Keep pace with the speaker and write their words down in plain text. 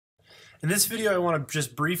In this video, I want to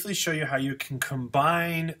just briefly show you how you can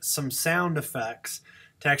combine some sound effects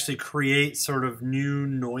to actually create sort of new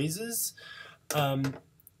noises.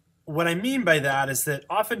 What I mean by that is that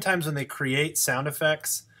oftentimes when they create sound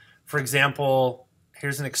effects, for example,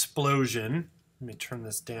 here's an explosion. Let me turn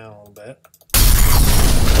this down a little bit.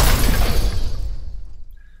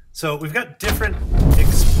 So we've got different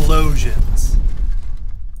explosions.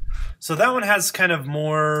 So that one has kind of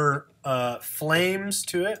more flames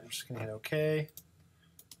to it. I'm just going to hit OK.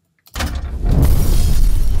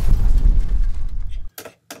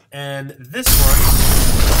 And this one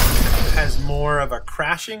has more of a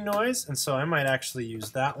crashing noise, and so I might actually use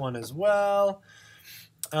that one as well.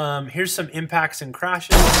 Here's some impacts and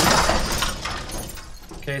crashes.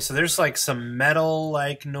 Okay, so there's like some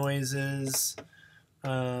metal-like noises.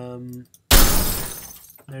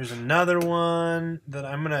 There's another one that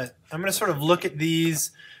I'm gonna sort of look at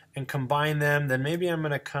these and combine them. Then maybe I'm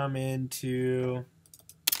gonna come into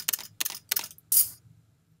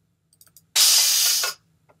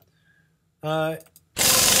I'm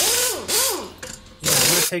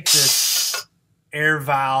gonna take this air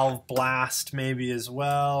valve blast maybe as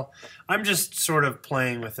well. I'm just sort of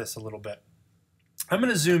playing with this a little bit. I'm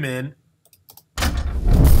gonna zoom in.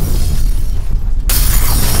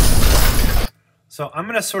 So I'm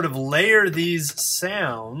going to sort of layer these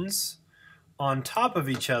sounds on top of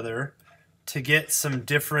each other to get some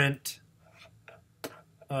different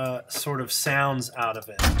sort of sounds out of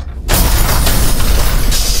it.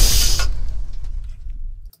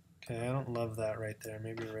 Okay, I don't love that right there.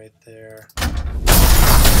 Maybe right there.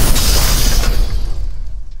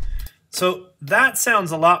 So that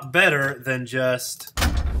sounds a lot better than just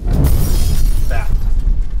that.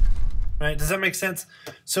 Right? Does that make sense?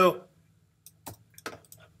 So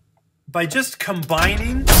by just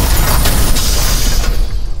combining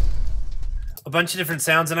a bunch of different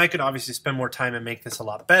sounds, and I could obviously spend more time and make this a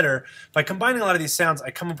lot better, by combining a lot of these sounds,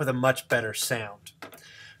 I come up with a much better sound.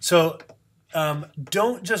 So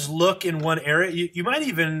don't just look in one area. You might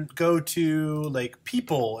even go to like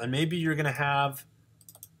people, and maybe you're going to have,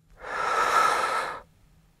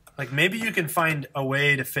 like maybe you can find a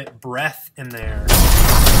way to fit breath in there.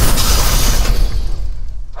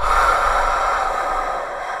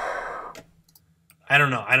 I don't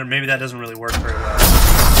know. Maybe that doesn't really work very well.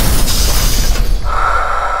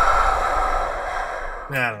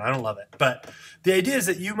 I don't love it. But the idea is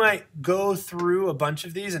that you might go through a bunch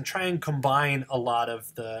of these and try and combine a lot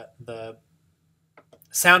of the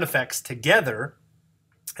sound effects together.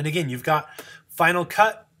 And again, you've got Final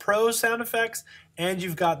Cut Pro sound effects and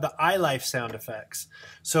you've got the iLife sound effects.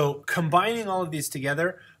 So combining all of these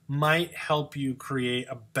together might help you create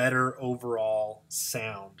a better overall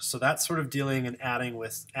sound. So that's sort of dealing and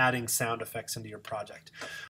adding sound effects into your project.